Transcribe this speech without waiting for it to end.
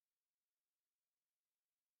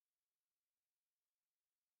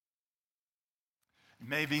You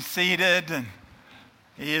may be seated, and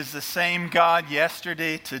He is the same God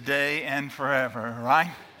yesterday, today, and forever, right?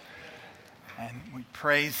 And we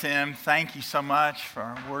praise Him. Thank you so much for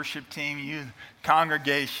our worship team, you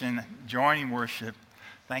congregation joining worship.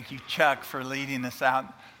 Thank you, Chuck, for leading us out.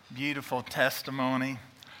 Beautiful testimony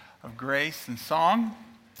of grace and song.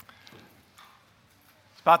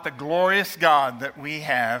 It's about the glorious God that we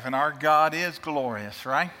have, and our God is glorious,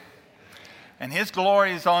 right? And His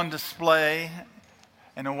glory is on display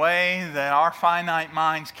in a way that our finite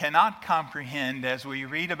minds cannot comprehend as we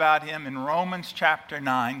read about Him in Romans chapter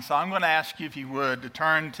 9. So I'm going to ask you, if you would, to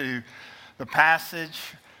turn to the passage.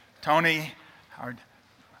 Tony, our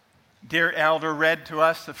dear elder, read to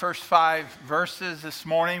us the first 5 verses this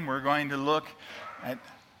morning. We're going to look at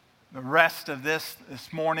the rest of this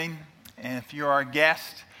morning. And if you're our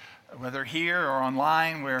guest, whether here or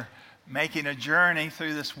online, we're making a journey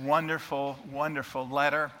through this wonderful, wonderful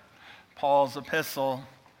letter, Paul's epistle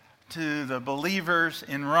to the believers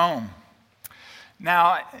in Rome.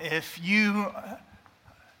 Now, if you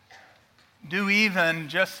do even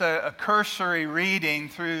just a cursory reading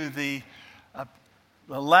through the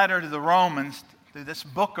letter to the Romans, through this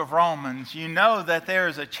book of Romans, you know that there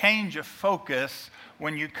is a change of focus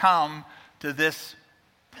when you come to this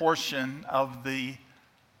portion of the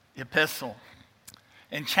epistle.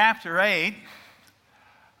 In chapter 8,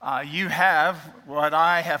 you have what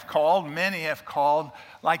I have called, many have called,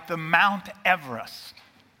 like the Mount Everest.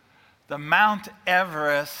 The Mount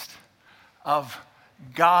Everest of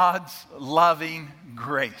God's loving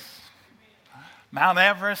grace. Mount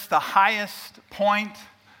Everest, the highest point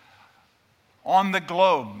on the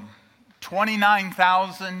globe,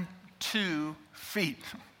 29,002 feet.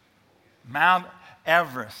 Mount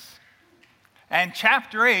Everest. And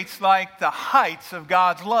chapter 8 is like the heights of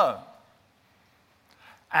God's love.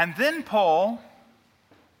 And then Paul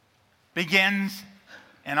begins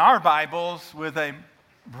in our Bibles with a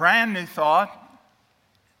brand new thought.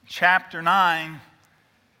 Chapter 9,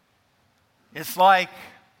 it's like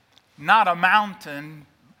not a mountain,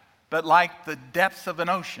 but like the depths of an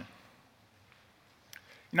ocean.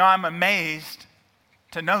 You know, I'm amazed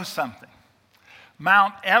to know something.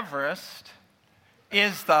 Mount Everest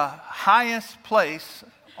is the highest place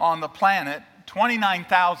on the planet,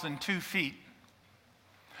 29,002 feet.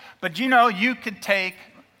 But you know, you could take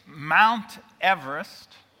Mount Everest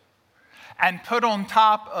and put on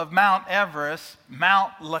top of Mount Everest,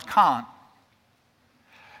 Mount LeConte.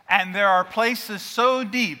 And there are places so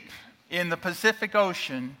deep in the Pacific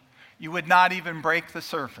Ocean, you would not even break the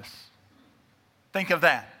surface. Think of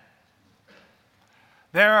that.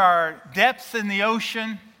 There are depths in the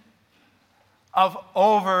ocean of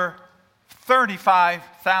over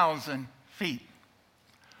 35,000 feet.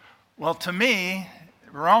 Well, to me,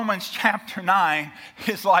 Romans chapter 9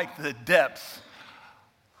 is like the depths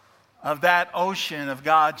of that ocean of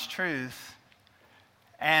God's truth.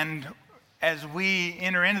 And as we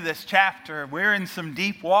enter into this chapter, we're in some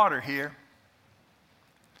deep water here.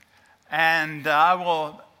 And I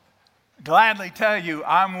will gladly tell you,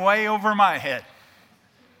 I'm way over my head.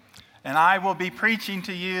 And I will be preaching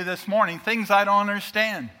to you this morning things I don't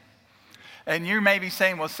understand. And you may be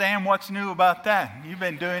saying, well, Sam, what's new about that? You've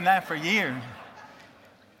been doing that for years.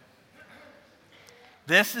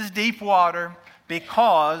 This is deep water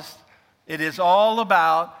because it is all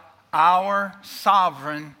about our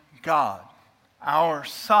sovereign God. Our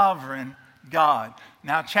sovereign God.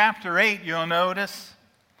 Now, chapter 8, you'll notice,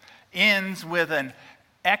 ends with an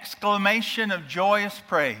exclamation of joyous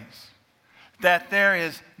praise. That there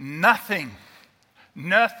is nothing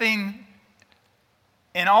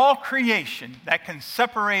in all creation that can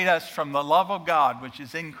separate us from the love of God, which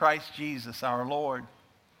is in Christ Jesus our Lord.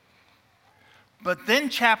 But then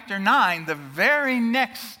chapter 9, the very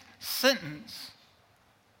next sentence,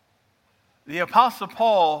 the Apostle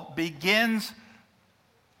Paul begins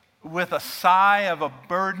with a sigh of a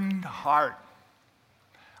burdened heart.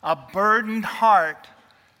 A burdened heart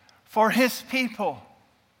for his people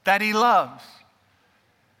that he loves.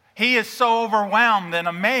 He is so overwhelmed and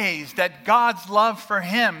amazed at God's love for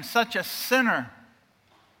him, such a sinner.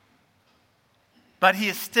 But he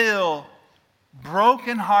is still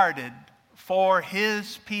brokenhearted for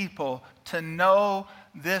his people to know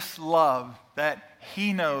this love that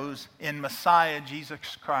he knows in Messiah Jesus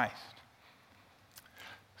Christ.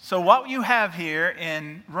 So what you have here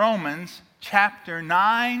in Romans chapter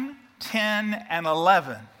 9, 10, and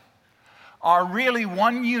 11 are really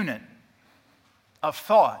one unit of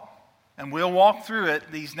thought. And we'll walk through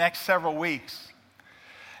it these next several weeks.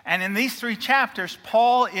 And in these 3 chapters,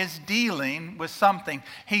 Paul is dealing with something.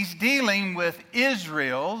 He's dealing with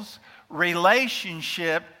Israel's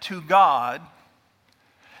relationship to God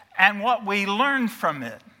and what we learn from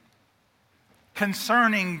it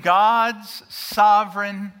concerning God's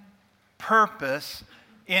sovereign purpose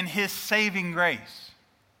in his saving grace.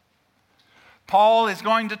 Paul is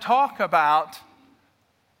going to talk about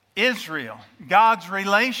Israel, God's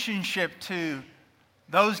relationship to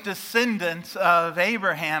those descendants of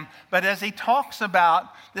Abraham. But as he talks about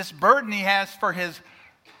this burden he has for his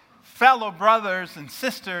fellow brothers and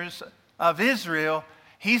sisters of Israel,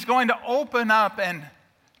 he's going to open up and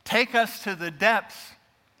take us to the depths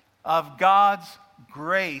of God's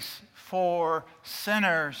grace for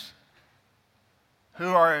sinners who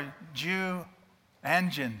are Jew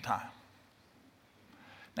and Gentile.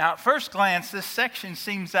 Now, at first glance, this section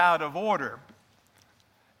seems out of order.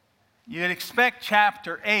 You'd expect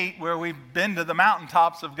chapter 8, where we've been to the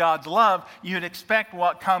mountaintops of God's love, you'd expect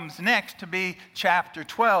what comes next to be chapter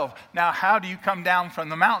 12. Now, how do you come down from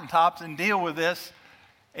the mountaintops and deal with this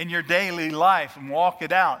in your daily life and walk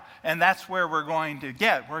it out? And that's where we're going to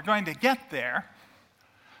get. We're going to get there.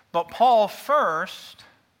 But Paul first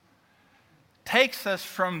takes us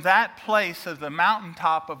from that place of the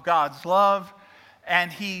mountaintop of God's love,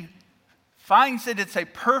 and he finds that it's a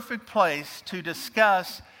perfect place to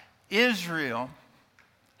discuss Israel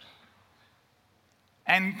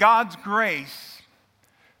and God's grace,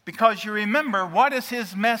 because you remember, what has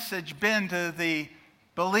his message been to the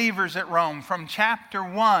believers at Rome? From chapter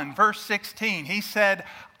 1, verse 16, he said,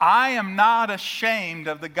 I am not ashamed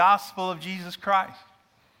of the gospel of Jesus Christ,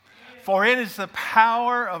 for it is the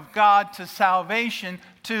power of God to salvation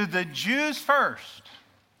to the Jews first,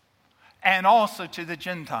 and also to the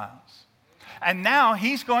Gentiles. And now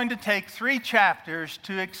he's going to take 3 chapters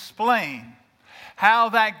to explain how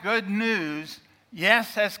that good news,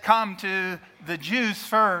 yes, has come to the Jews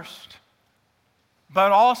first,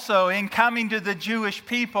 but also in coming to the Jewish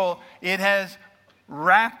people, it has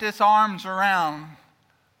wrapped its arms around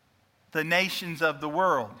the nations of the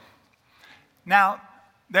world. Now,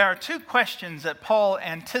 there are 2 questions that Paul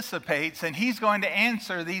anticipates, and he's going to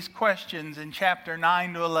answer these questions in chapter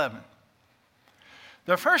 9 to 11.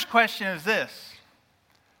 The first question is this: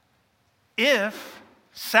 if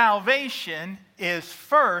salvation is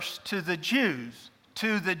first to the Jews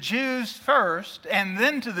first and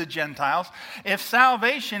then to the Gentiles, if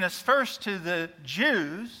salvation is first to the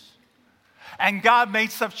Jews, and God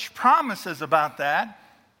made such promises about that,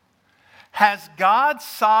 has God's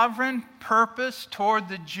sovereign purpose toward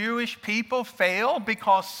the Jewish people failed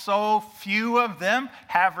because so few of them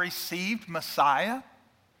have received Messiah?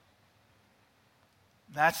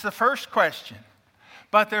 That's the first question.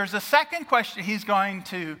 But there's a second question he's going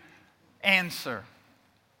to answer.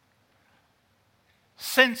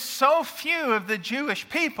 Since so few of the Jewish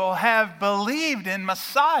people have believed in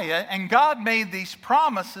Messiah and God made these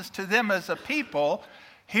promises to them as a people,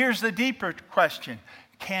 here's the deeper question: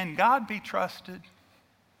 can God be trusted?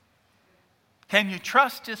 Can you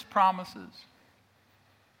trust his promises?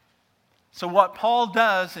 So what Paul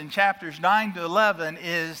does in chapters 9 to 11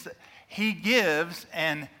 is he gives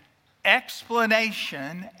an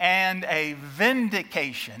explanation and a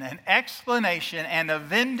vindication,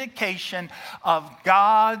 of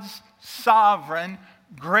God's sovereign,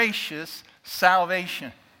 gracious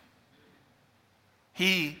salvation.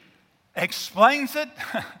 He explains it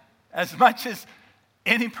as much as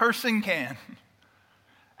any person can.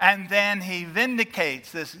 And then he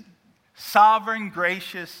vindicates this sovereign,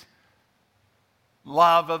 gracious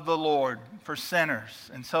love of the Lord for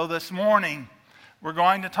sinners. And so this morning, we're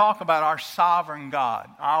going to talk about our sovereign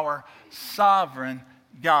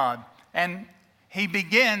God. And he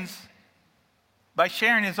begins by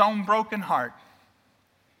sharing his own broken heart.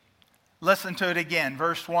 Listen to it again,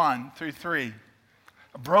 verse 1 through 3.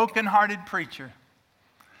 A broken-hearted preacher.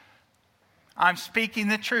 I'm speaking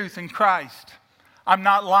the truth in Christ. I'm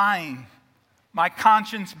not lying. My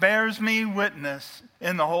conscience bears me witness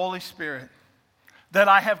in the Holy Spirit that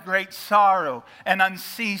I have great sorrow and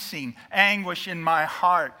unceasing anguish in my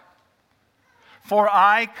heart. For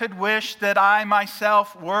I could wish that I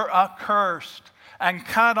myself were accursed and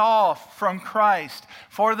cut off from Christ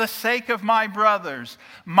for the sake of my brothers,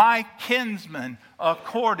 my kinsmen,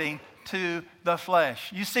 according to the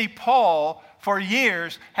flesh. You see, Paul, for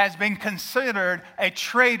years, has been considered a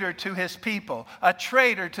traitor to his people, a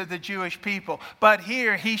traitor to the Jewish people. But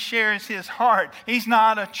here he shares his heart. He's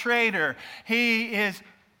not a traitor. He is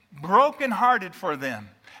brokenhearted for them.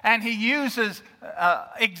 And he uses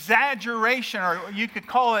exaggeration, or you could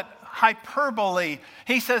call it hyperbole.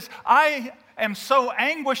 He says, I am so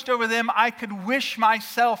anguished over them, I could wish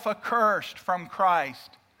myself accursed from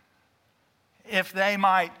Christ if they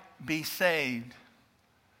might be saved.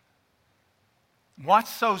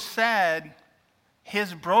 What's so sad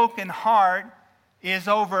His broken heart is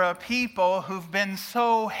over a people who've been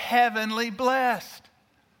so heavenly blessed.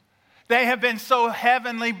 They have been so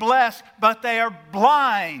heavenly blessed, but they are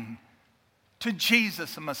blind to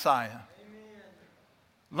Jesus, the Messiah. Amen.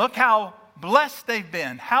 Look how blessed they've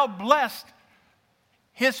been, how blessed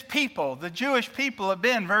His people, the Jewish people, have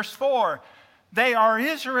been. Verse 4, they are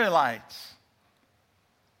Israelites.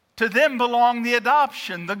 To them belong the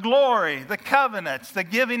adoption, the glory, the covenants, the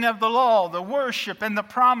giving of the law, the worship, and the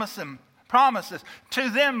promises. To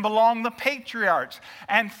them belong the patriarchs.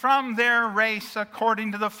 And from their race,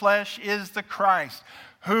 according to the flesh, is the Christ,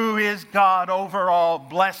 who is God over all,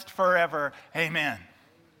 blessed forever. Amen.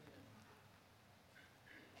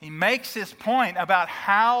 He makes his point about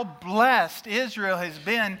how blessed Israel has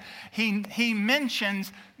been. He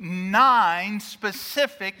mentions 9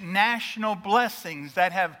 specific national blessings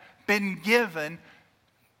that have been given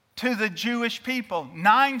to the Jewish people.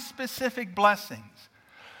 9 specific blessings.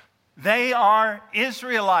 They are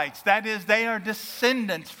Israelites. That is, they are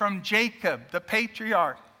descendants from Jacob, the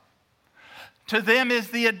patriarch. To them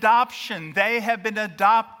is the adoption. They have been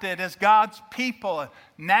adopted as God's people,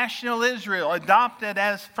 national Israel, adopted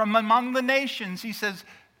as from among the nations. He says,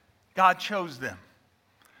 God chose them.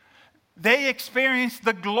 They experienced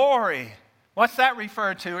the glory. What's that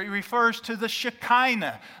refer to? It refers to the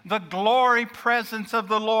Shekinah, the glory presence of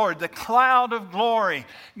the Lord, the cloud of glory.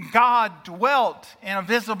 God dwelt in a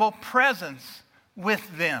visible presence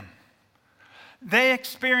with them. They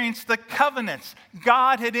experienced the covenants.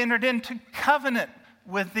 God had entered into covenant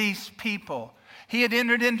with these people. He had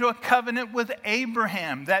entered into a covenant with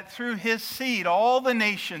Abraham that through his seed all the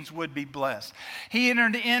nations would be blessed. He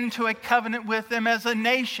entered into a covenant with them as a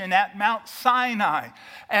nation at Mount Sinai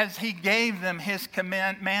as he gave them his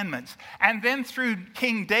commandments. And then through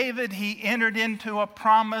King David, he entered into a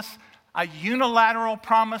promise, a unilateral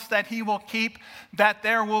promise that he will keep, that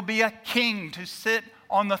there will be a king to sit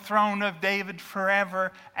on the throne of David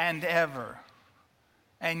forever and ever.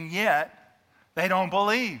 And yet, they don't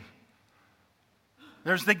believe.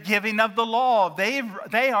 There's the giving of the law. They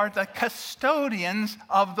are the custodians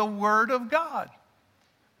of the Word of God.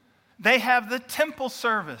 They have the temple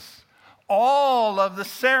service, all of the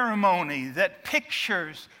ceremony that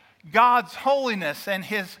pictures God's holiness and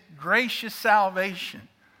His gracious salvation.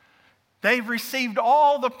 They've received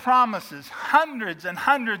all the promises, hundreds and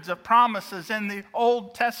hundreds of promises in the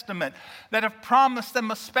Old Testament that have promised them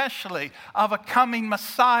especially of a coming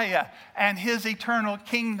Messiah and His eternal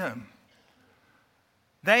kingdom.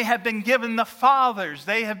 They have been given the fathers.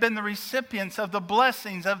 They have been the recipients of the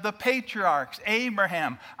blessings of the patriarchs,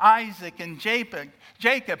 Abraham, Isaac, and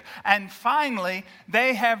Jacob. And finally,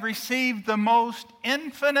 they have received the most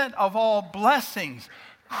infinite of all blessings,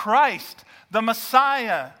 Christ, the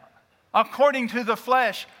Messiah, according to the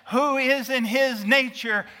flesh, who is in His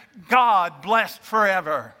nature God, blessed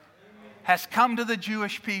forever, has come to the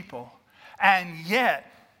Jewish people. And yet,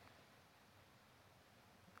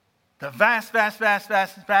 the vast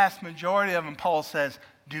majority of them, Paul says,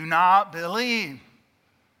 do not believe.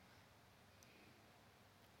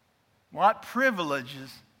 What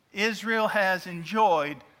privileges Israel has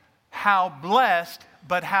enjoyed, how blessed,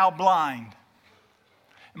 but how blind.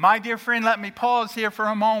 My dear friend, let me pause here for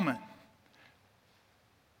a moment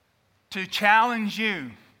to challenge you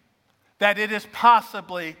that it is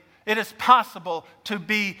possible to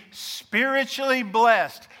be spiritually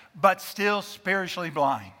blessed, but still spiritually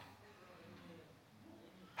blind.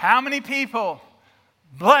 How many people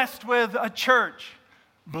blessed with a church,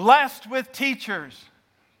 blessed with teachers,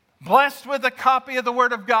 blessed with a copy of the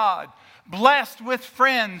Word of God, blessed with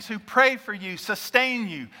friends who pray for you, sustain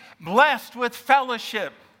you, blessed with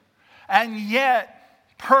fellowship, and yet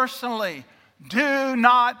personally do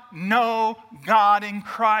not know God in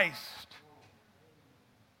Christ?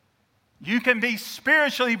 You can be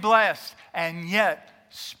spiritually blessed and yet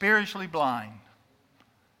spiritually blind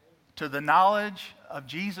to the knowledge of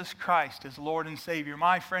Jesus Christ as Lord and Savior.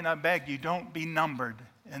 My friend, I beg you, don't be numbered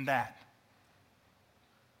in that.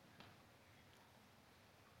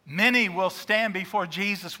 Many will stand before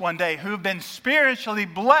Jesus one day who have been spiritually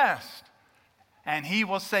blessed, and He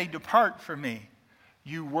will say, "Depart from me,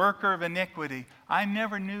 you worker of iniquity. I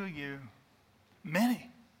never knew you." Many.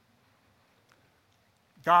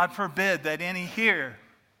 God forbid that any here,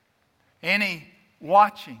 any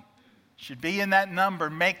watching, should be in that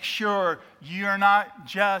number. Make sure you're not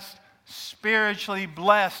just spiritually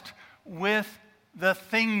blessed with the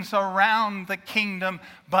things around the kingdom,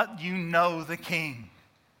 but you know the King.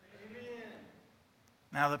 Amen.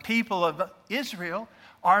 Now, the people of Israel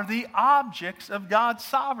are the objects of God's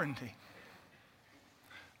sovereignty.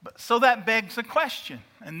 So that begs a question,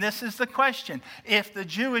 and this is the question. If the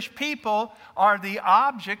Jewish people are the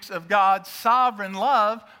objects of God's sovereign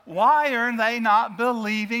love, why are they not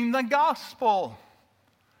believing the gospel?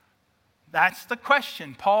 That's the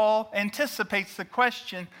question. Paul anticipates the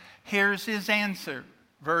question. Here's his answer.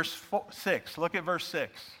 Verse 6. Look at verse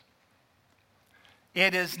 6.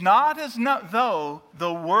 It is not as though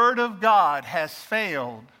the word of God has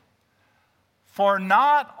failed. For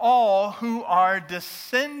not all who are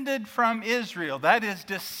descended from Israel, that is,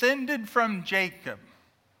 descended from Jacob,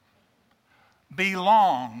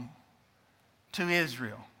 belong to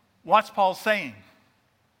Israel. What's Paul saying?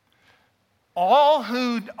 All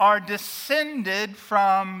who are descended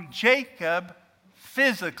from Jacob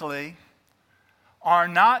physically are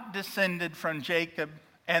not descended from Jacob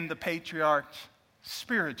and the patriarchs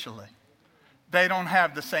spiritually. They don't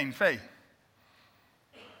have the same faith.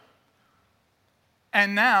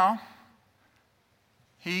 And now,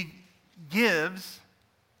 he gives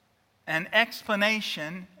an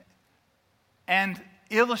explanation and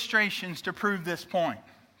illustrations to prove this point.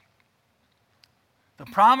 The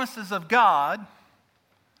promises of God,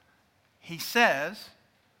 he says,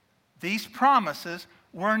 these promises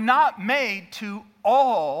were not made to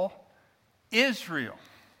all Israel,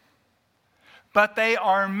 but they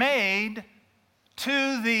are made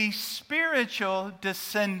to the spiritual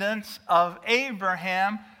descendants of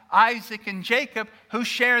Abraham, Isaac, and Jacob who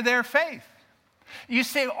share their faith. You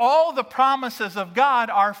see, all the promises of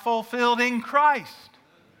God are fulfilled in Christ.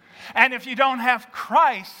 And if you don't have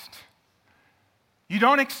Christ, you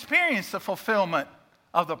don't experience the fulfillment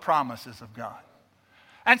of the promises of God.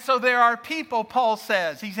 And so there are people, Paul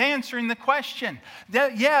says, he's answering the question.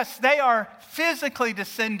 That, yes, they are physically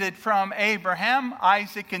descended from Abraham,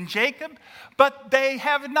 Isaac, and Jacob, but they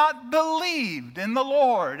have not believed in the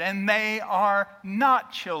Lord, and they are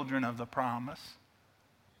not children of the promise.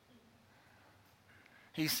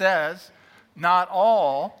 He says, not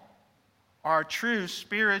all are true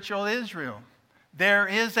spiritual Israel. There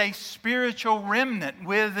is a spiritual remnant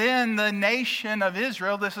within the nation of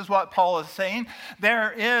Israel. This is what Paul is saying.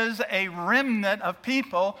 There is a remnant of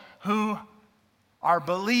people who are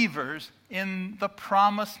believers in the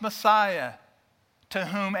promised Messiah, to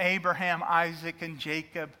whom Abraham, Isaac, and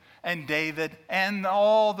Jacob, and David, and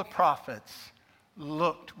all the prophets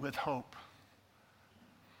looked with hope.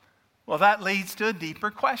 Well, that leads to a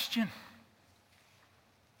deeper question.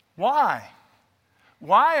 Why?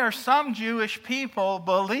 Why are some Jewish people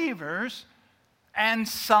believers and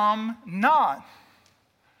some not?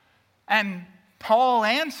 And Paul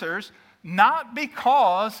answers, not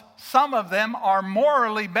because some of them are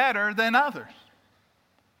morally better than others.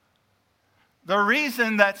 The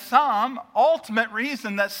reason that ultimate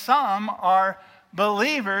reason that some are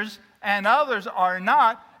believers and others are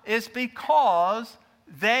not is because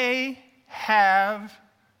they have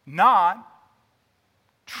not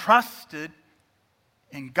trusted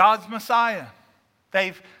in God's Messiah.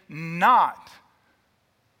 They've not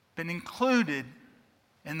been included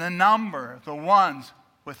in the number of the ones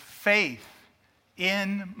with faith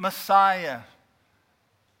in Messiah.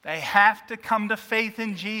 They have to come to faith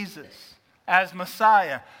in Jesus as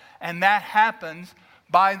Messiah. And that happens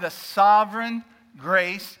by the sovereign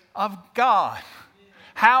grace of God.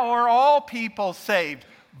 How are all people saved?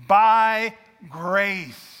 By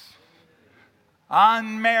grace.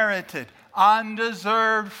 Unmerited,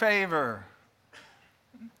 undeserved favor.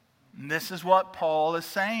 And this is what Paul is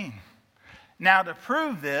saying. Now, to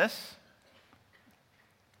prove this,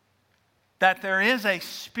 that there is a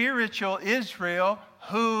spiritual Israel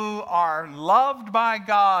who are loved by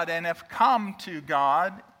God and have come to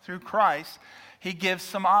God through Christ, he gives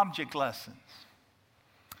some object lessons.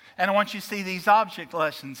 And I want you to see these object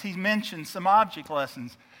lessons. He mentions some object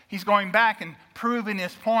lessons. He's going back and proving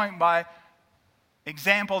his point by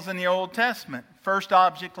examples in the Old Testament. First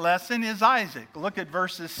object lesson is Isaac. Look at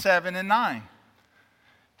verses 7 and 9.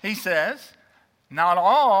 He says, not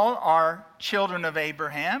all are children of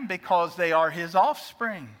Abraham because they are his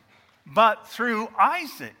offspring, but through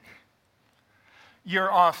Isaac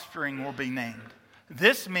your offspring will be named.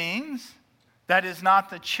 This means that is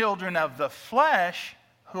not the children of the flesh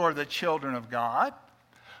who are the children of God,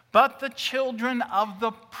 but the children of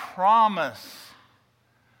the promise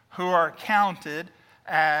who are counted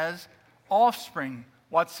as offspring.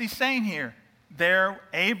 What's he saying here? There,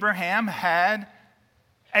 Abraham had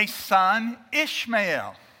a son,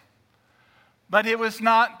 Ishmael. But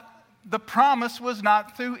the promise was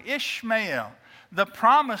not through Ishmael. The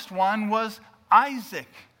promised one was Isaac.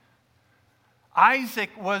 Isaac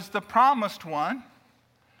was the promised one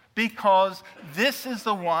because this is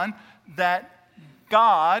the one that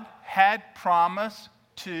God had promised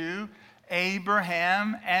to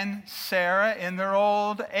Abraham and Sarah in their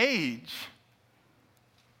old age.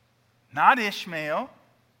 Not Ishmael,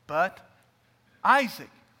 but Isaac.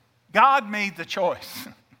 God made the choice.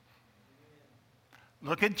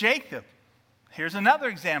 Look at Jacob. Here's another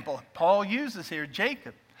example Paul uses here,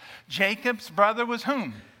 Jacob. Jacob's brother was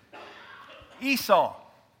whom? Esau.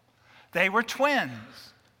 They were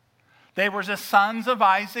twins. They were the sons of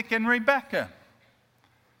Isaac and Rebekah.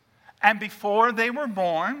 And before they were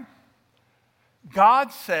born,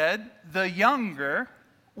 God said, the younger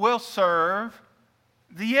will serve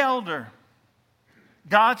the elder.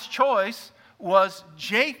 God's choice was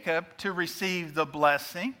Jacob to receive the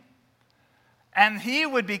blessing, and he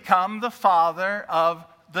would become the father of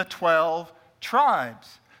the 12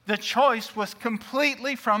 tribes. The choice was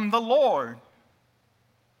completely from the Lord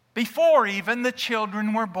before even the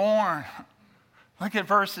children were born. Look at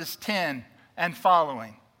verses 10 and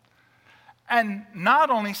following. And not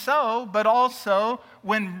only so, but also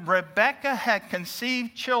when Rebekah had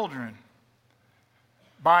conceived children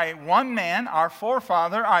by one man, our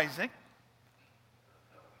forefather Isaac,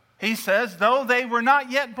 he says, though they were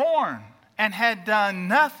not yet born and had done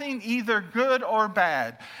nothing either good or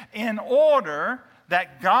bad, in order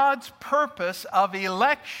that God's purpose of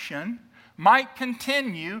election might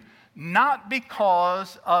continue, not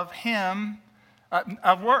because of him,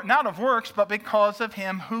 not of works, but because of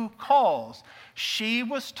him who calls. She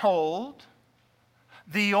was told,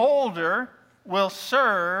 the older will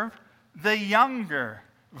serve the younger.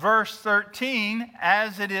 Verse 13,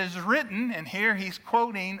 as it is written, and here he's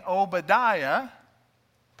quoting Obadiah,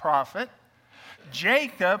 prophet,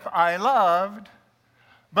 Jacob I loved,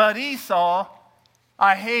 but Esau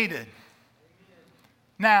I hated.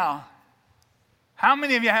 Now, how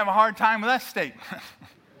many of you have a hard time with that statement?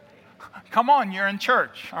 Come on, you're in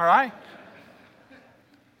church, all right?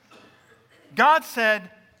 God said,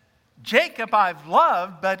 Jacob I've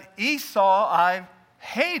loved, but Esau I've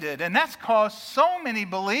hated. And that's caused so many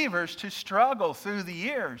believers to struggle through the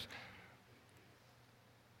years.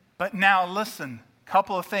 But now listen, a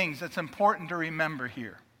couple of things that's important to remember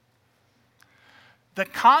here. The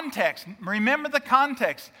context, remember the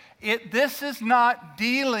context. This is not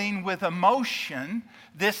dealing with emotion.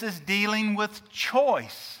 This is dealing with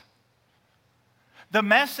choice. The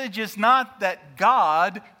message is not that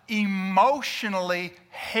God emotionally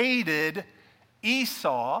hated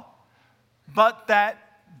Esau, but that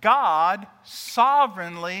God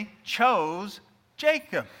sovereignly chose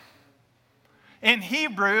Jacob. In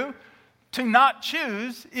Hebrew, to not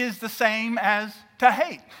choose is the same as to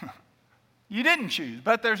hate. You didn't choose,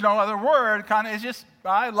 but there's no other word. It's just,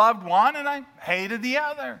 I loved one and I hated the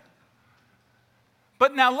other.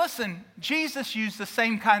 But now listen, Jesus used the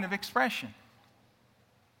same kind of expression.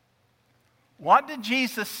 What did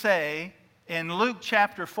Jesus say in Luke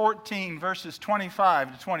chapter 14, verses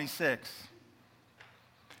 25 to 26?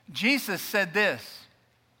 Jesus said this,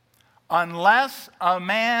 unless a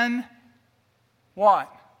man,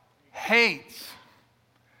 what? Hates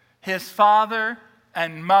his father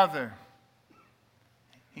and mother.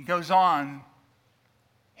 He goes on,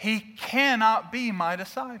 he cannot be my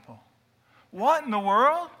disciple. What in the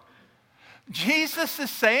world? Jesus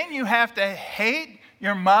is saying you have to hate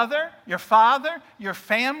your mother, your father, your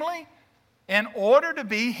family in order to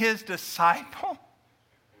be his disciple?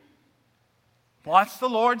 What's the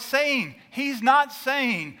Lord saying? He's not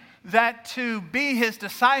saying that to be his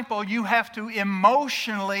disciple, you have to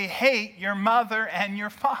emotionally hate your mother and your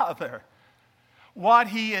father. What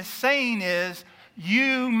he is saying is,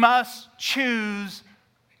 you must choose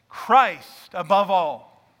Christ above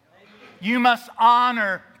all. You must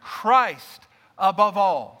honor Christ above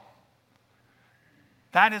all.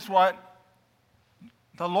 That is what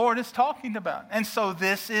the Lord is talking about. And so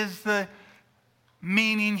this is the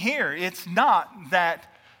meaning here. It's not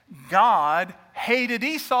that God hated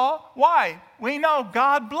Esau. Why? We know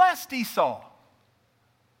God blessed Esau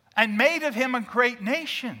and made of him a great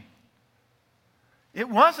nation. It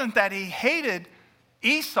wasn't that he hated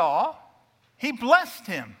Esau. He blessed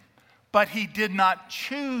him, but he did not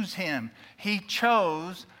choose him. He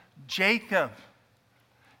chose Jacob.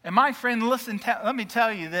 And my friend, listen, let me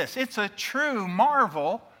tell you this. It's a true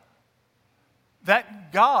marvel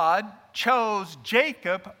that God chose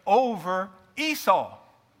Jacob over Esau,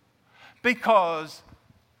 because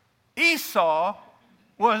Esau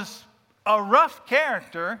was a rough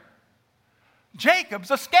character. Jacob's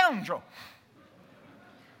a scoundrel.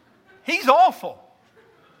 He's awful.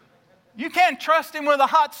 You can't trust him with a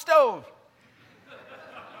hot stove.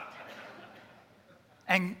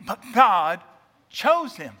 But God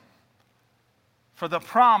chose him for the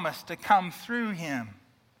promise to come through him.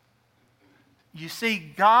 You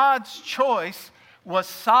see, God's choice was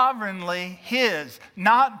sovereignly His,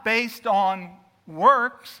 not based on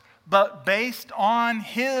works, but based on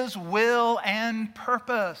His will and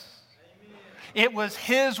purpose. Amen. It was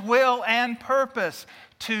His will and purpose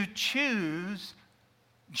to choose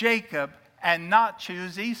Jacob and not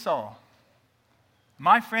choose Esau.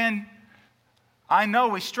 My friend, I know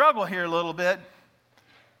we struggle here a little bit,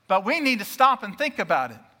 but we need to stop and think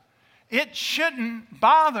about it. It shouldn't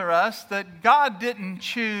bother us that God didn't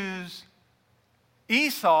choose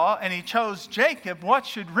Esau and He chose Jacob. What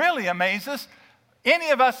should really amaze us, any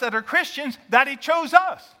of us that are Christians, that He chose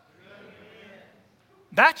us.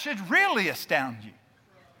 That should really astound you.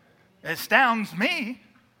 It astounds me.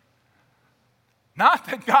 Not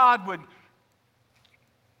that God would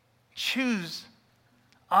choose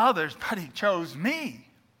others, but He chose me.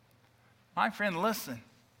 My friend, listen.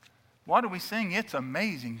 What do we sing? It's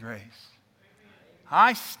amazing grace.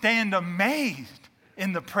 I stand amazed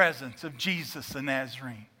in the presence of Jesus the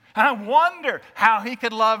Nazarene. And I wonder how He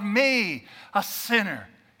could love me, a sinner,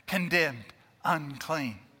 condemned,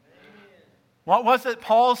 unclean. What was it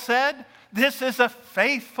Paul said? This is a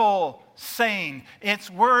faithful saying. It's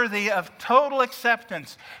worthy of total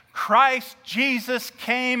acceptance. Christ Jesus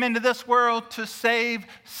came into this world to save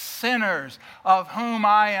sinners, of whom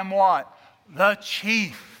I am what? The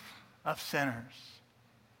chief of sinners.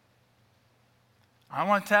 I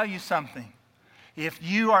want to tell you something. If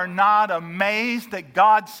you are not amazed that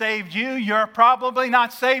God saved you, you're probably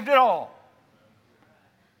not saved at all.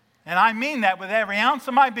 And I mean that with every ounce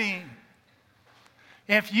of my being.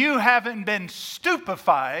 If you haven't been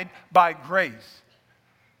stupefied by grace,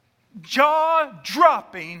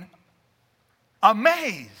 jaw-dropping,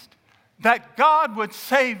 amazed that God would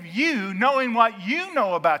save you, knowing what you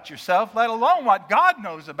know about yourself, let alone what God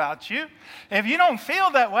knows about you. If you don't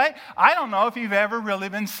feel that way, I don't know if you've ever really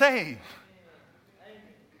been saved.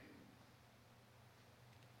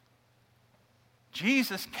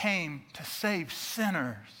 Jesus came to save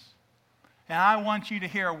sinners. And I want you to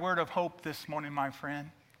hear a word of hope this morning, my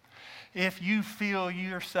friend. If you feel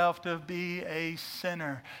yourself to be a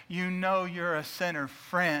sinner, you know you're a sinner,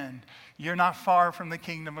 friend, you're not far from the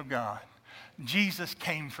kingdom of God. Jesus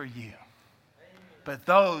came for you. But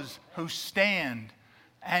those who stand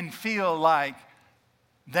and feel like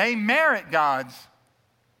they merit God's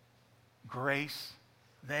grace,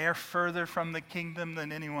 they are further from the kingdom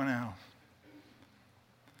than anyone else.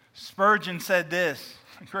 Spurgeon said this,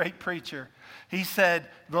 a great preacher. He said,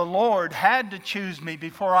 the Lord had to choose me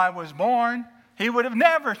before I was born. He would have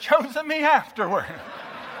never chosen me afterward.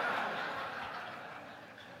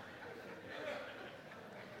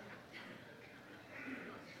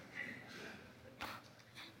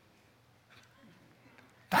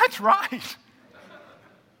 That's right.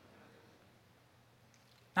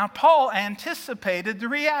 Now, Paul anticipated the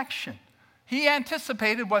reaction. He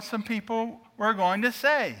anticipated what some people were going to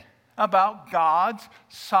say about God's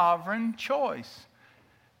sovereign choice.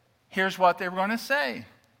 Here's what they were going to say.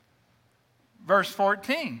 Verse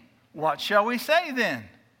 14. What shall we say then?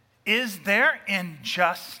 Is there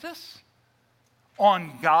injustice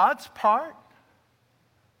on God's part?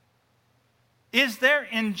 Is there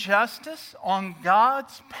injustice on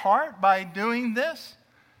God's part by doing this?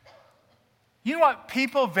 You know what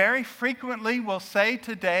people very frequently will say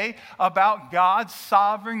today about God's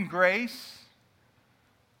sovereign grace?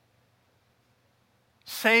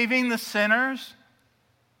 Saving the sinners,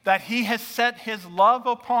 that He has set His love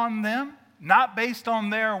upon them, not based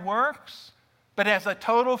on their works, but as a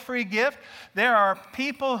total free gift. There are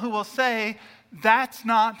people who will say, that's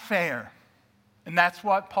not fair. And that's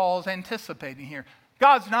what Paul's anticipating here.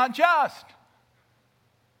 God's not just.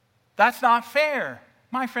 That's not fair.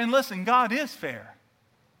 My friend, listen, God is fair.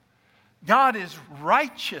 God is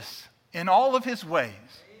righteous in all of His ways.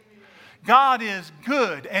 God is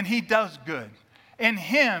good, and He does good. In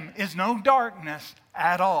Him is no darkness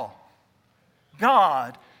at all.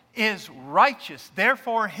 God is righteous.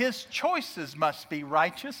 Therefore, His choices must be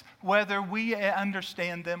righteous, whether we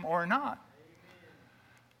understand them or not.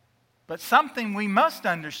 But something we must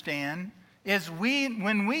understand is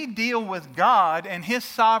when we deal with God and His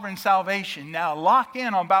sovereign salvation, now lock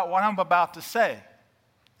in on about what I'm about to say,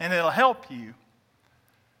 and it'll help you.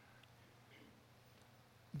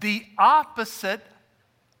 The opposite,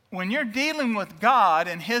 when you're dealing with God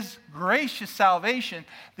and His gracious salvation,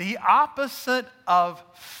 the opposite of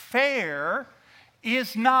fair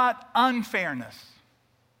is not unfairness.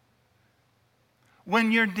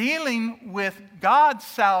 When you're dealing with God's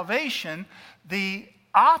salvation, the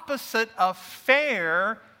opposite of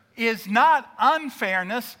fair is not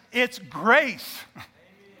unfairness, it's grace.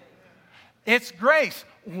 It's grace.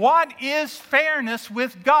 What is fairness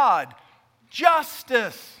with God?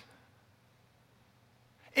 Justice.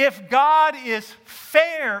 If God is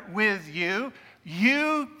fair with you,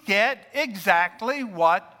 you get exactly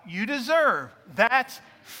what you deserve. That's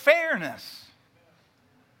fairness.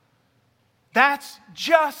 That's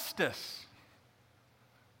justice.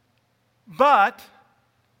 But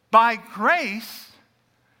by grace,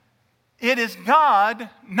 it is God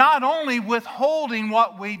not only withholding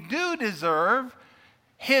what we do deserve,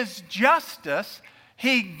 His justice,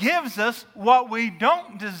 He gives us what we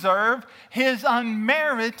don't deserve, His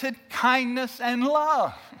unmerited kindness and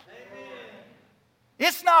love. Amen.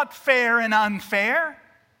 It's not fair and unfair.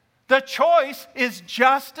 The choice is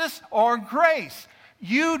justice or grace.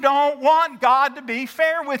 You don't want God to be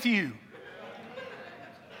fair with you.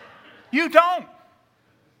 You don't.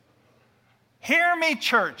 Hear me,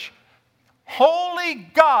 church. Holy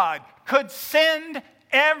God could send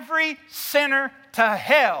every sinner to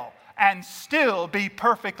hell and still be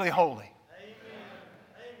perfectly holy. Amen.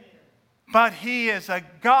 But He is a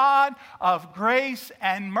God of grace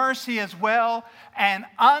and mercy as well, and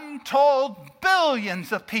untold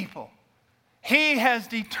billions of people He has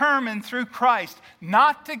determined through Christ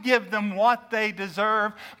not to give them what they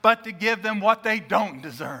deserve, but to give them what they don't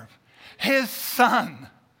deserve. His Son,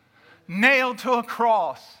 nailed to a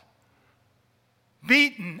cross,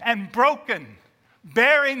 beaten and broken,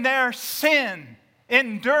 bearing their sin,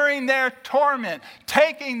 enduring their torment,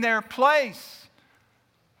 taking their place.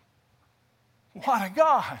 What a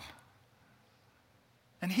God.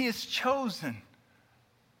 And He has chosen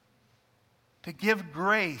to give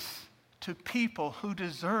grace to people who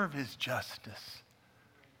deserve His justice.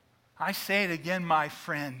 I say it again, my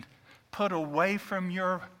friend, put away from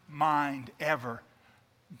your mind ever,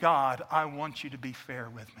 God, I want you to be fair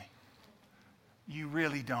with me. You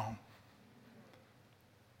really don't.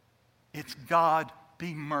 It's God,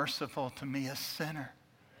 be merciful to me, a sinner,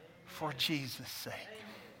 for Jesus' sake.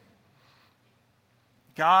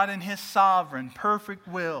 God in His sovereign, perfect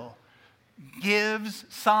will gives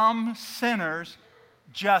some sinners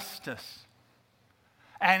justice.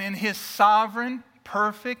 And in His sovereign,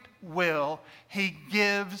 perfect will, He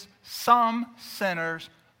gives some sinners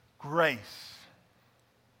grace.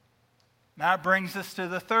 That brings us to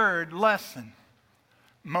the third lesson.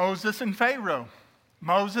 Moses and Pharaoh.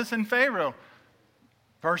 Moses and Pharaoh.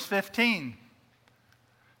 Verse 15.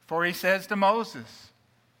 For He says to Moses,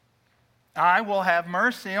 I will have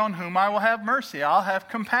mercy on whom I will have mercy. I'll have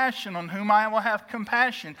compassion on whom I will have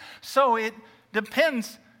compassion. So it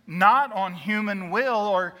depends not on human will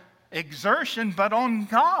or exertion, but on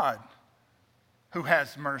God who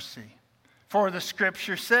has mercy. For the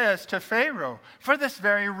Scripture says to Pharaoh, for this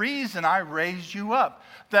very reason I raised you up,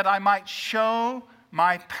 that I might show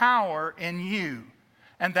my power in you,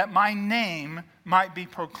 and that my name might be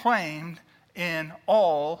proclaimed in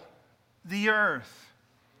all the earth.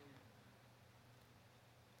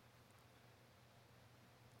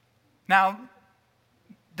 Now,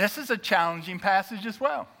 this is a challenging passage as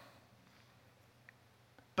well.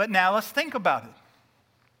 But now let's think about it.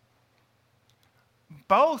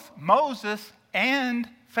 Both Moses and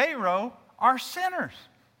Pharaoh are sinners.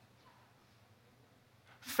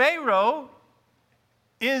 Pharaoh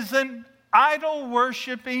is an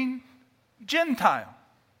idol-worshiping Gentile.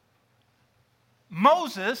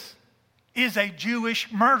 Moses is a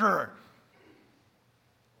Jewish murderer.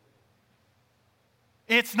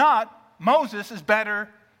 It's not Moses is better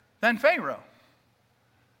than Pharaoh.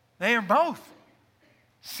 They are both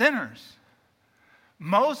sinners.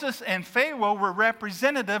 Moses and Pharaoh were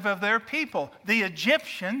representative of their people. The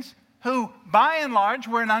Egyptians, who by and large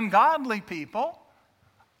were an ungodly people,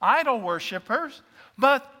 idol worshipers,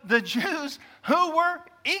 but the Jews who were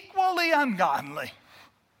equally ungodly.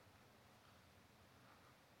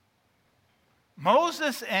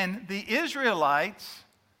 Moses and the Israelites,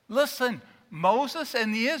 listen, Moses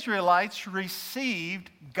and the Israelites received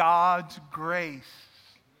God's grace.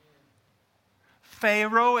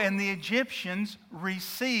 Pharaoh and the Egyptians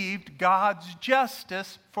received God's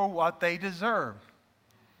justice for what they deserved.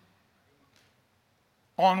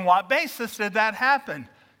 On what basis did that happen?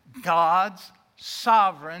 God's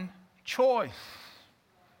sovereign choice.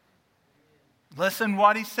 Listen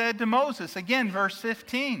what He said to Moses. Again, verse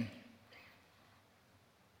 15.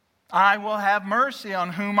 I will have mercy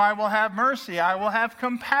on whom I will have mercy. I will have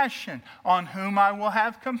compassion on whom I will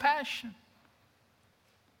have compassion.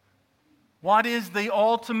 What is the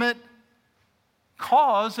ultimate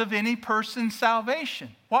cause of any person's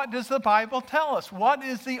salvation? What does the Bible tell us? What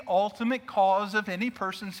is the ultimate cause of any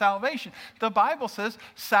person's salvation? The Bible says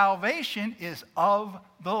salvation is of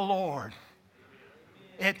the Lord.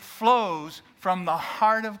 It flows from the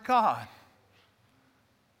heart of God.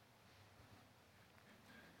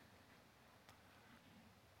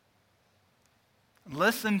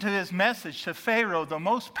 Listen to his message to Pharaoh, the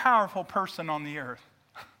most powerful person on the earth.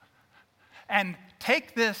 And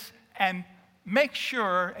take this and make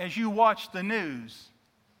sure as you watch the news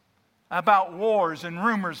about wars and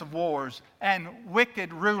rumors of wars and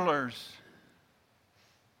wicked rulers,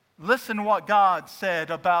 listen to what God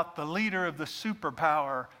said about the leader of the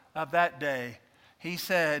superpower of that day. He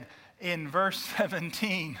said in verse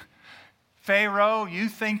 17, Pharaoh, you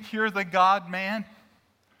think you're the God-man?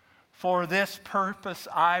 For this purpose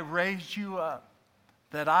I raised you up,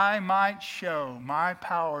 that I might show my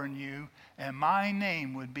power in you, and my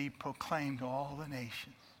name would be proclaimed to all the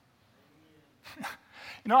nations. You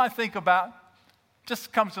know, I think about,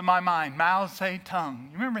 just comes to my mind, Mao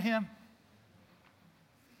Zedong. You remember him?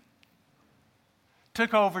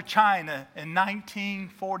 Took over China in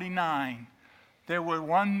 1949. There were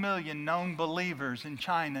 1 million known believers in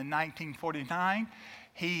China in 1949.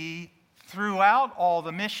 He threw out all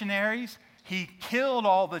the missionaries. He killed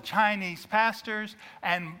all the Chinese pastors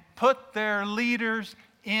and put their leaders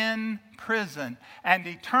in prison and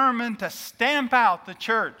determined to stamp out the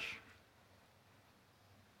church.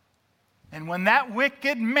 And when that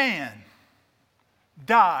wicked man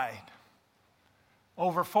died,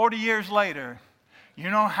 over 40 years later, you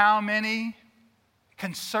know how many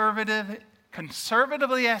conservatively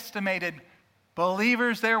estimated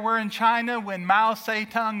believers there were in China when Mao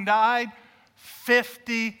Zedong died?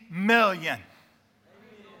 50 million.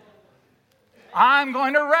 I'm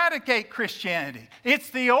going to eradicate Christianity. It's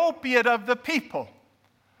the opiate of the people.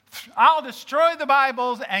 I'll destroy the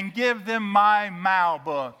Bibles and give them my Mao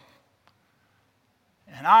book.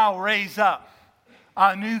 And I'll raise up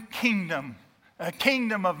a new kingdom, a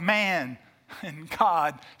kingdom of man. And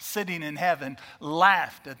God, sitting in heaven,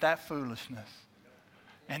 laughed at that foolishness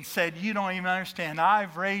and said, you don't even understand.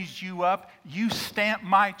 I've raised you up. You stamped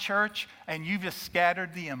my church, and you've just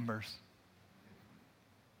scattered the embers.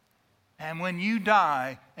 And when you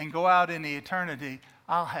die and go out into eternity,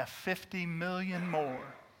 I'll have 50 million more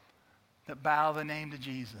that bow the name to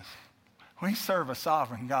Jesus. We serve a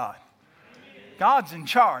sovereign God. God's in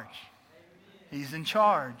charge. He's in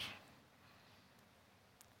charge.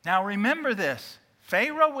 Now remember this.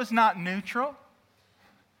 Pharaoh was not neutral.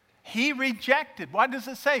 He rejected. What does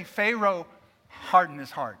it say? Pharaoh hardened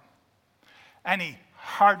his heart. And he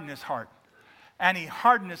hardened his heart. And he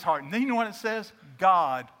hardened his heart. And then you know what it says?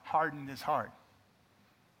 God hardened his heart.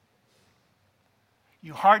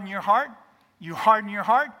 You harden your heart. You harden your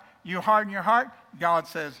heart. You harden your heart. God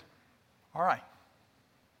says, all right.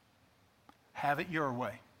 Have it your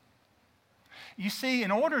way. You see,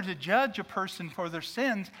 in order to judge a person for their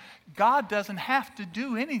sins, God doesn't have to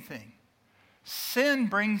do anything. Sin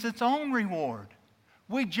brings its own reward.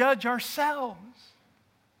 We judge ourselves.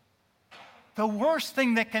 The worst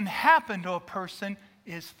thing that can happen to a person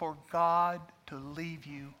is for God to leave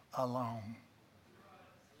you alone.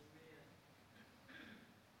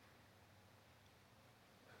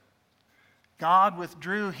 God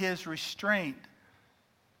withdrew his restraint.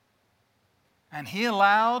 And he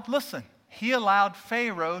allowed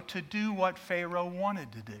Pharaoh to do what Pharaoh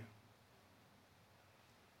wanted to do.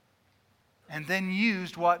 And then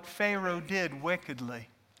used what Pharaoh did wickedly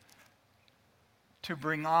to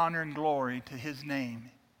bring honor and glory to his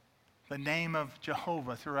name, the name of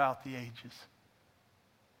Jehovah throughout the ages.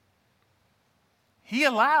 He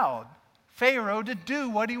allowed Pharaoh to do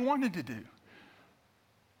what he wanted to do.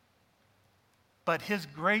 But his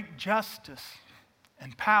great justice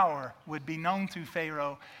and power would be known through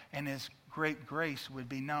Pharaoh, and his great grace would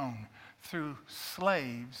be known through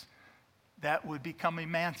slaves that would become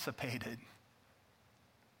emancipated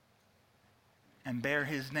and bear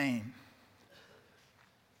his name.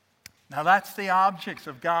 Now that's the objects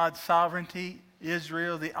of God's sovereignty.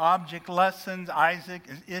 Israel, the object lessons, Isaac,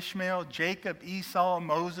 Ishmael, Jacob, Esau,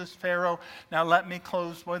 Moses, Pharaoh. Now let me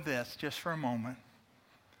close with this just for a moment.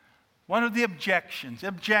 What are the objections?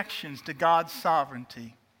 Objections to God's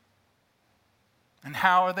sovereignty. And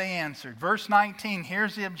how are they answered? Verse 19,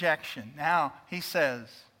 here's the objection. Now, he says,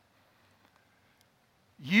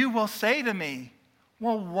 you will say to me,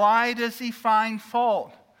 well, why does he find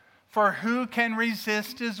fault? For who can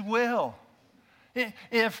resist his will?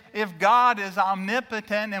 If God is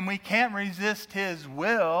omnipotent and we can't resist his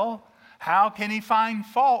will, how can he find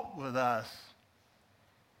fault with us?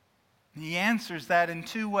 He answers that in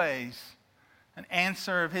two ways. An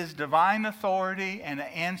answer of his divine authority and an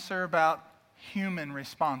answer about human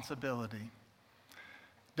responsibility.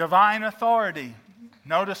 Divine authority.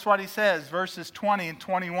 Notice what he says, verses 20 and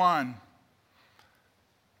 21.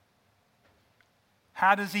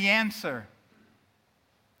 How does he answer?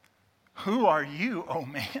 Who are you, oh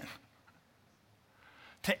man?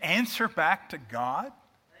 To answer back to God?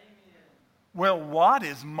 Amen. Will what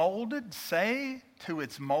is molded say to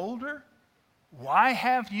its molder, why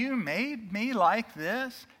have you made me like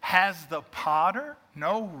this? Has the potter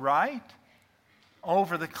no right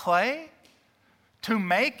over the clay to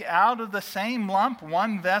make out of the same lump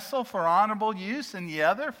one vessel for honorable use and the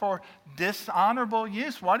other for dishonorable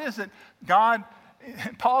use? What is it?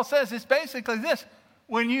 Paul says it's basically this.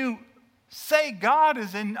 When you say God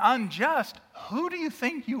is unjust, who do you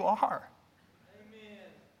think you are? Amen.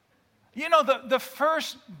 You know, the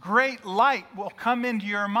first great light will come into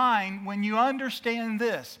your mind when you understand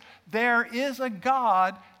this. There is a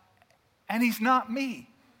God, and he's not me.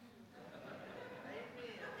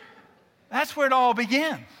 That's where it all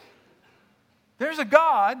begins. There's a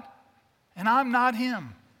God, and I'm not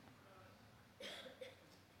him.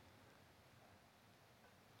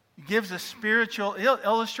 He gives a spiritual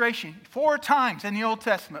illustration. 4 times in the Old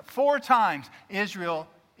Testament, 4 times Israel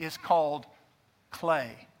is called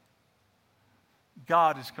clay.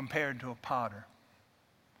 God is compared to a potter.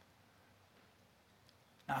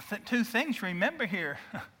 Now, 2 things to remember here.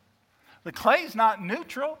 The clay is not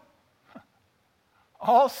neutral.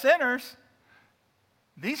 All sinners,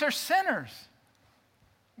 these are sinners.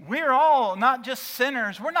 We're all not just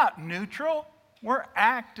sinners. We're not neutral. We're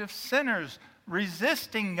active sinners,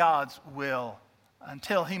 resisting God's will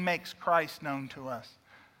until he makes Christ known to us.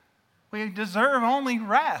 We deserve only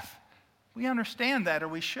wrath. We understand that, or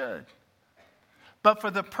we should. But for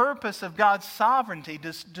the purpose of God's sovereignty,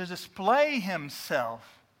 to display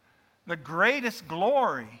himself, the greatest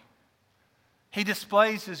glory, he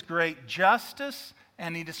displays his great justice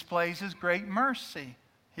and he displays his great mercy.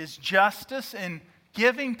 His justice in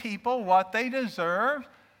giving people what they deserve,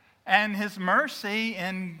 and his mercy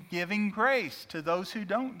in giving grace to those who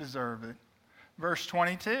don't deserve it. Verse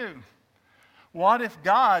 22. What if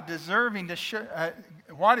God, desiring to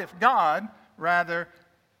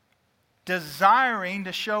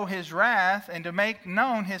show his wrath and to make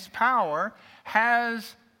known his power,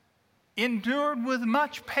 has endured with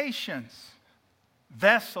much patience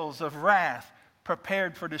vessels of wrath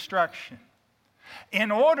prepared for destruction,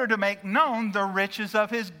 in order to make known the riches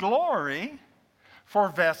of his glory for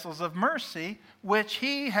vessels of mercy, which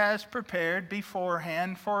he has prepared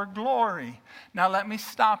beforehand for glory. Now let me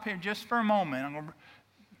stop here just for a moment. I'm going to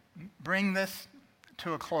bring this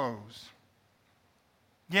to a close.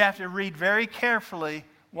 You have to read very carefully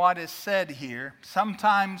what is said here.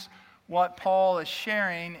 Sometimes what Paul is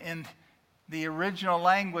sharing in the original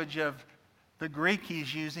language of the Greek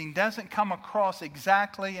he's using doesn't come across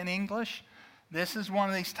exactly in English. This is one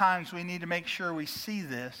of these times we need to make sure we see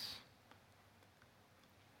this.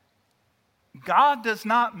 God does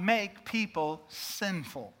not make people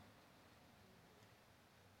sinful.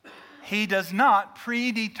 He does not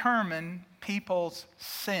predetermine people's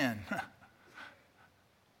sin.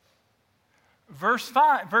 Verse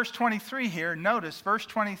 23 here, notice verse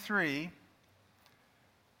 23.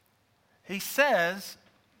 He says,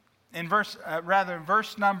 in verse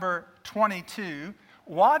number 22,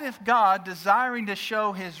 what if God, desiring to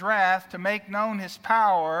show his wrath, to make known his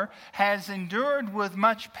power, has endured with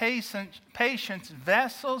much patience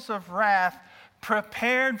vessels of wrath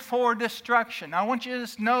prepared for destruction? Now, I want you to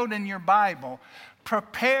just note in your Bible,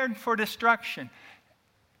 prepared for destruction.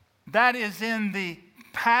 That is in the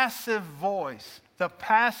passive voice. The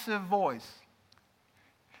passive voice.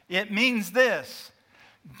 It means this: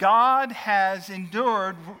 God has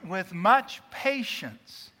endured with much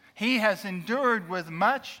patience. He has endured with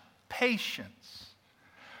much patience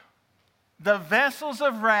the vessels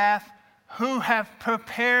of wrath who have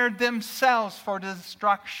prepared themselves for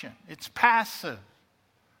destruction. It's passive.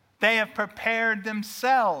 They have prepared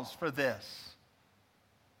themselves for this.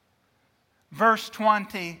 Verse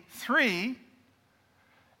 23,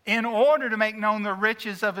 in order to make known the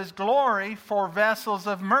riches of his glory for vessels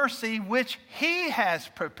of mercy, which he has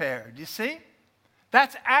prepared. You see?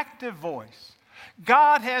 That's active voice.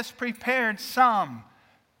 God has prepared some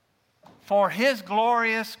for his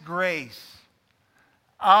glorious grace.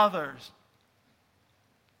 Others,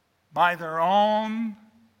 by their own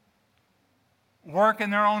work in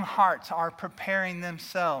their own hearts, are preparing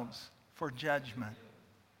themselves for judgment.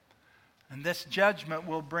 And this judgment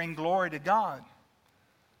will bring glory to God.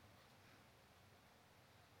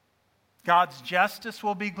 God's justice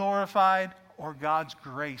will be glorified, or God's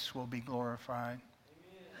grace will be glorified.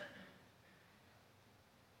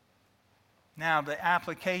 Now, the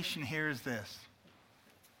application here is this.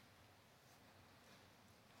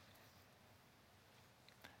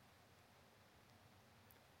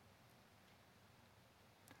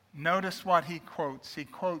 notice what he quotes. He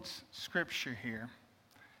quotes scripture here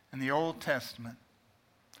in the Old Testament.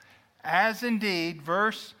 As indeed,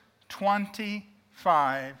 verse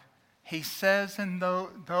 25, he says in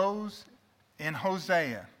those in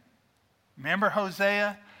Hosea. Remember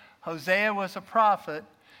Hosea? Hosea was a prophet.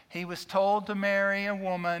 He was told to marry a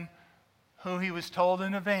woman who he was told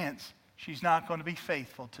in advance, she's not going to be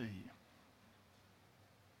faithful to you.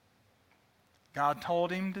 God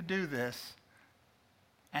told him to do this.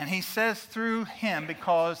 And he says through him,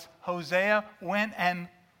 because Hosea went and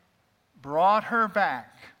brought her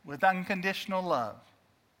back with unconditional love.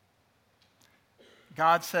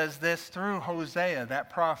 God says this through Hosea, that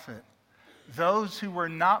prophet. Those who were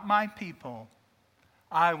not my people,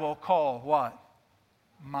 I will call what?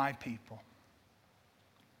 My people.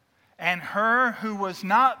 And her who was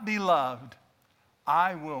not beloved,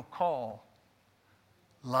 I will call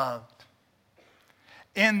loved.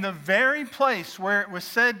 In the very place where it was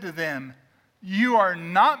said to them, you are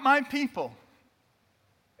not my people,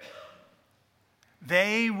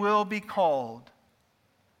 they will be called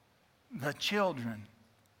the children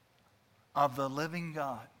of the living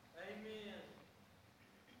God. Amen.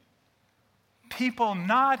 People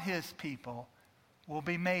not his people will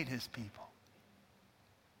be made his people.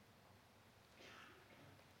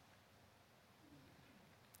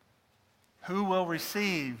 Who will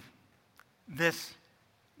receive this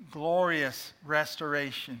glorious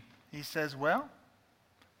restoration? He says, well,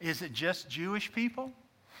 is it just Jewish people?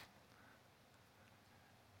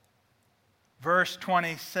 Verse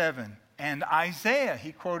 27, and Isaiah,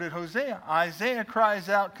 he quoted Hosea. Isaiah cries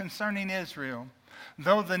out concerning Israel,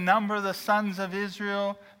 though the number of the sons of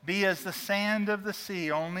Israel be as the sand of the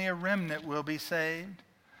sea, only a remnant will be saved.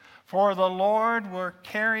 For the Lord will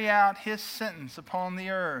carry out his sentence upon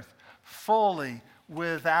the earth fully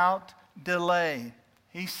without delay.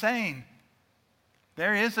 He's saying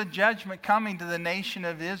there is a judgment coming to the nation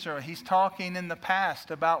of Israel. He's talking in the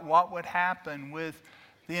past about what would happen with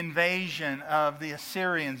the invasion of the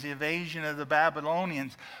Assyrians, the invasion of the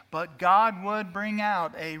Babylonians. But God would bring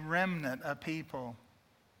out a remnant of people.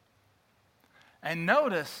 And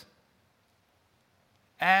notice,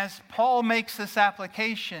 as Paul makes this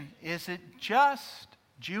application, is it just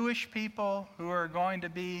Jewish people who are going to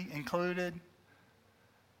be included?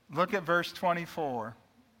 Look at verse 24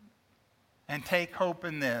 and take hope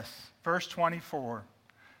in this. Verse 24.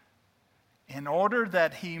 In order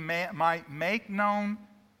that he might make known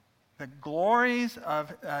the glories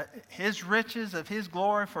of his riches, of his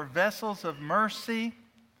glory for vessels of mercy,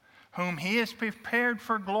 whom he has prepared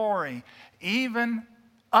for glory, even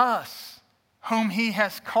us, whom he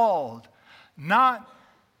has called, not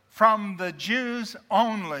from the Jews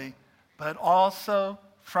only, but also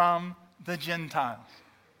from the Gentiles.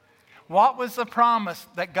 What was the promise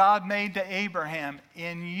that God made to Abraham?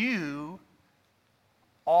 In you,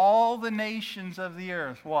 all the nations of the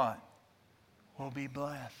earth, what? Will be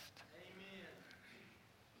blessed. Amen.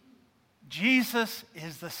 Jesus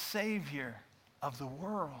is the Savior of the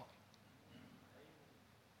world.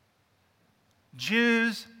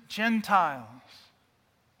 Jews, Gentiles,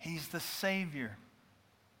 he's the Savior.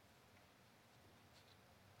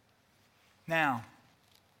 Now,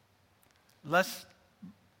 let's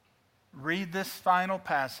read this final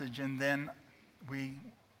passage and then we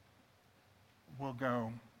will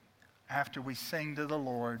go after we sing to the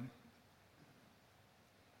Lord.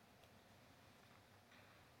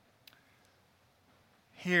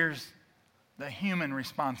 Here's the human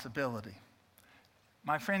responsibility.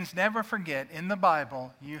 My friends, never forget, in the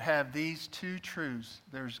Bible, you have these two truths.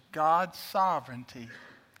 There's God's sovereignty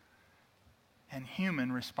and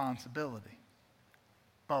human responsibility.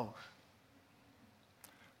 Both.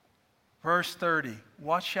 Verse 30,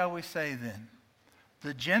 what shall we say then?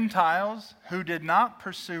 The Gentiles who did not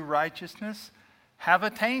pursue righteousness have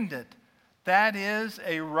attained it. That is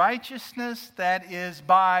a righteousness that is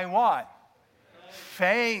by what?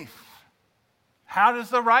 Faith. How does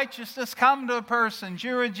the righteousness come to a person,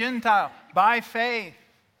 Jew or Gentile? By faith.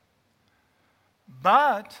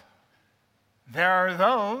 But there are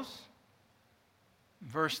those,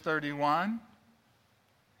 verse 31,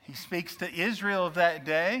 he speaks to Israel of that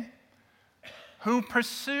day, who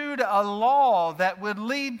pursued a law that would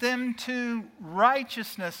lead them to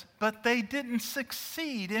righteousness, but they didn't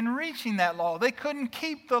succeed in reaching that law. They couldn't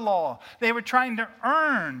keep the law. They were trying to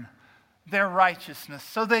earn their righteousness,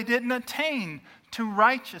 so they didn't attain to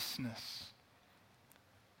righteousness.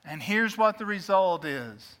 And here's what the result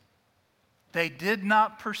is. They did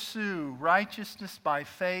not pursue righteousness by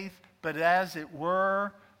faith, but as it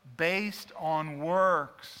were, based on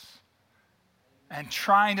works. And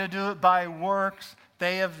trying to do it by works,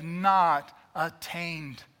 they have not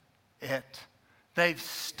attained it. They've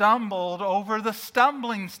stumbled over the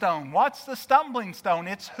stumbling stone. What's the stumbling stone?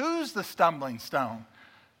 It's who's the stumbling stone?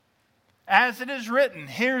 As it is written,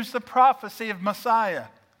 here's the prophecy of Messiah.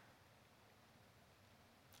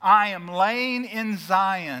 I am laying in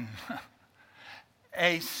Zion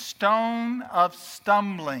a stone of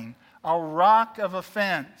stumbling, a rock of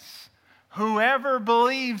offense. Whoever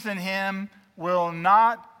believes in him will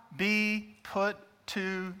not be put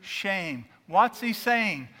to shame. What's he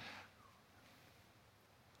saying?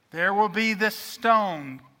 There will be this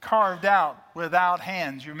stone carved out without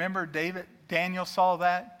hands. You remember Daniel saw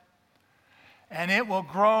that? And it will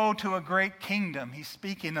grow to a great kingdom. He's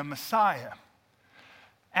speaking of Messiah.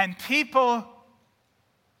 And people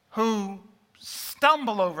who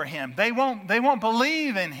stumble over him, they won't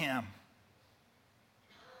believe in him.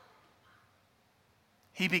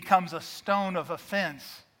 He becomes a stone of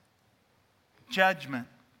offense, judgment.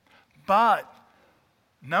 But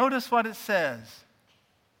notice what it says.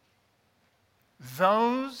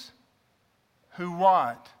 Those who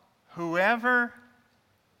what? Whoever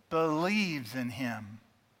believes in him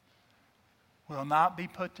will not be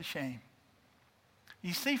put to shame.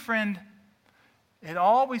 You see, friend, it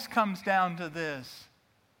always comes down to this.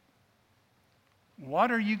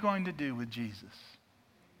 What are you going to do with Jesus?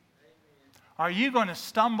 Are you going to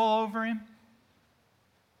stumble over him?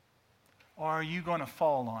 Or are you going to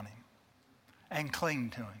fall on him and cling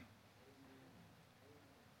to him?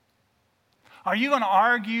 Are you going to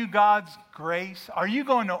argue God's grace? Are you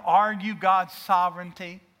going to argue God's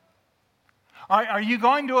sovereignty? Are you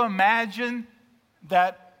going to imagine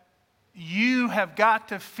that you have got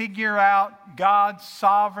to figure out God's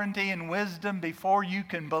sovereignty and wisdom before you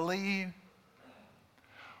can believe?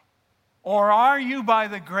 Or are you, by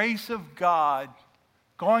the grace of God,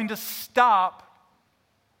 going to stop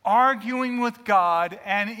arguing with God,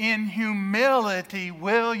 and in humility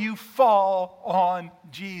will you fall on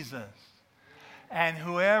Jesus? And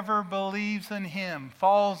whoever believes in him,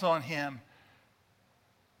 falls on him,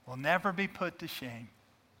 will never be put to shame.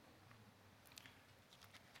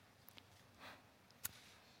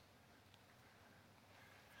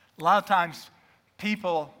 A lot of times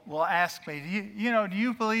people will ask me, do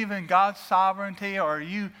you believe in God's sovereignty, or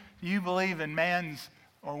do you believe in man's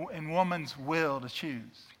or in woman's will to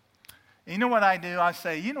choose? And you know what I do? I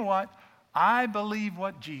say, you know what? I believe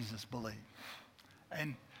what Jesus believed.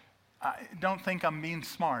 And I don't think I'm being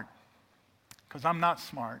smart, because I'm not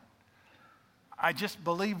smart. I just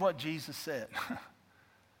believe what Jesus said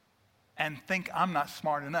and think I'm not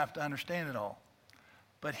smart enough to understand it all.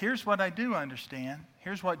 But here's what I do understand.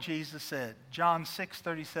 Here's what Jesus said. John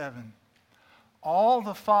 6:37. All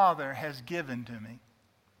the Father has given to me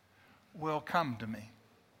will come to me.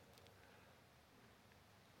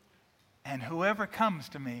 And whoever comes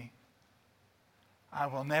to me, I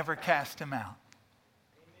will never cast him out.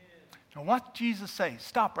 Now, what did Jesus say?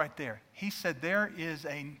 Stop right there. He said there is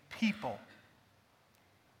a people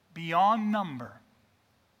beyond number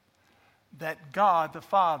that God the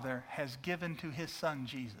Father has given to his Son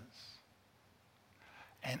Jesus.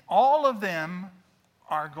 And all of them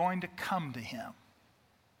are going to come to him.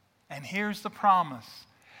 And here's the promise.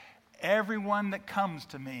 Everyone that comes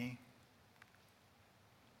to me,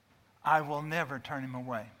 I will never turn him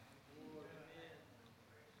away.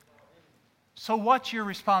 So what's your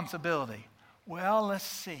responsibility? Well, let's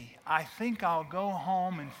see. I think I'll go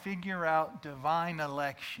home and figure out divine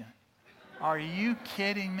election. Are you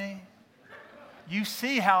kidding me? You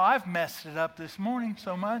see how I've messed it up this morning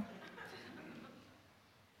so much?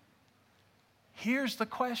 Here's the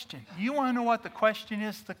question. You want to know what the question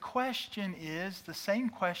is? The question is the same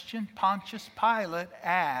question Pontius Pilate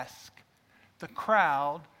asked the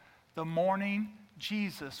crowd the morning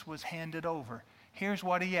Jesus was handed over. Here's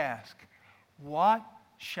what he asked. What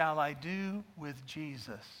shall I do with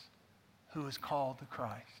Jesus, who is called the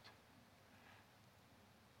Christ?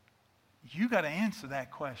 You got to answer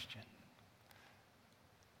that question.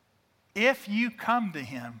 If you come to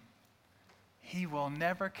him, he will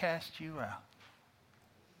never cast you out.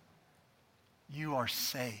 You are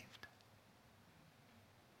saved.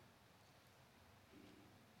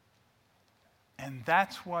 And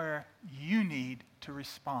that's where you need to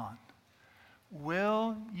respond.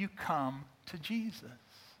 Will you come to Jesus?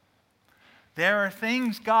 There are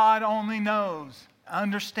things God only knows,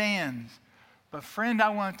 understands. But friend, I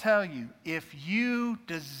want to tell you, if you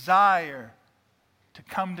desire to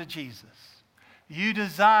come to Jesus, you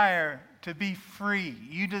desire to be free,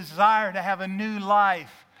 you desire to have a new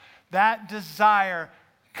life, that desire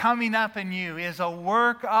coming up in you is a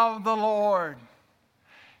work of the Lord.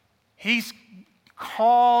 He's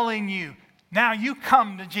calling you. Now you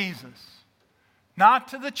come to Jesus. not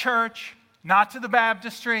to the church, not to the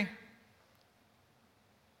baptistry,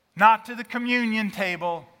 not to the communion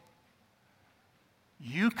table.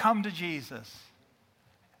 You come to Jesus.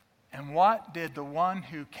 And what did the one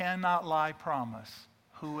who cannot lie promise?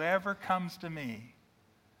 Whoever comes to me,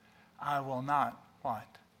 I will not,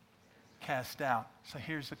 what? Cast out. So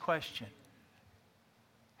here's the question.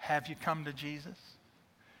 Have you come to Jesus?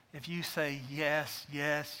 If you say, yes,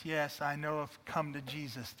 yes, yes, I know I've come to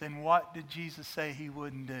Jesus, then what did Jesus say he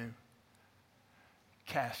wouldn't do?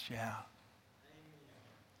 Cast you out.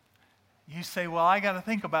 You say, well, I got to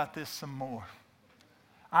think about this some more.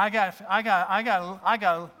 I got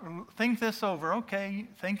to think this over. Okay,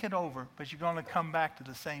 think it over, but you're going to come back to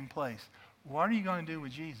the same place. What are you going to do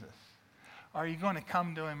with Jesus? Are you going to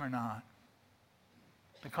come to him or not?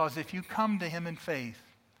 Because if you come to him in faith,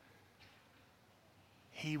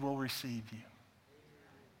 he will receive you.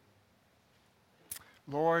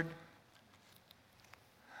 Lord,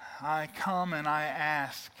 I come and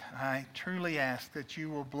I truly ask that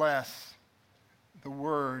you will bless the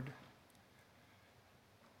word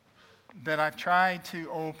that I've tried to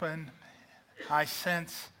open. I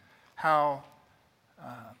sense how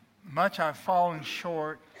much I've fallen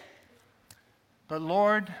short. But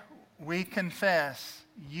Lord, we confess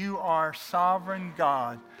you are sovereign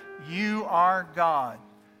God. You are God.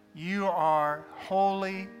 You are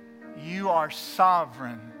holy. You are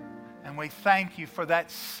sovereign. And we thank you for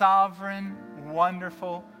that sovereign,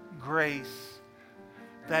 wonderful grace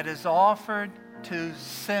that is offered to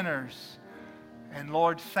sinners. And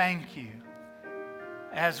Lord, thank you.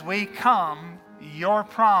 As we come, your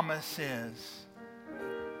promise is,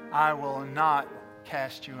 I will not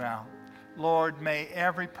cast you out. Lord, may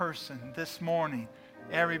every person this morning,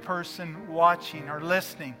 every person watching or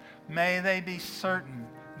listening, may they be certain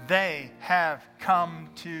they have come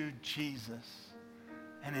to Jesus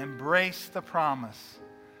and embrace the promise,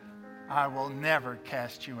 I will never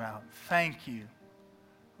cast you out. Thank you,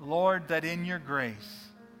 Lord, that in your grace,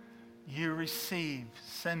 you receive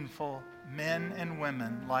sinful men and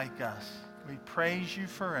women like us. We praise you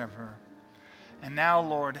forever. And now,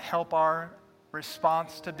 Lord, help our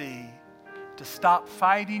response to be to stop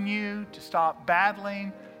fighting you, to stop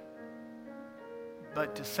battling,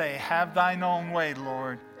 but to say, have thine own way,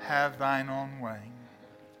 Lord, have thine own way.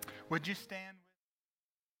 Would you stand?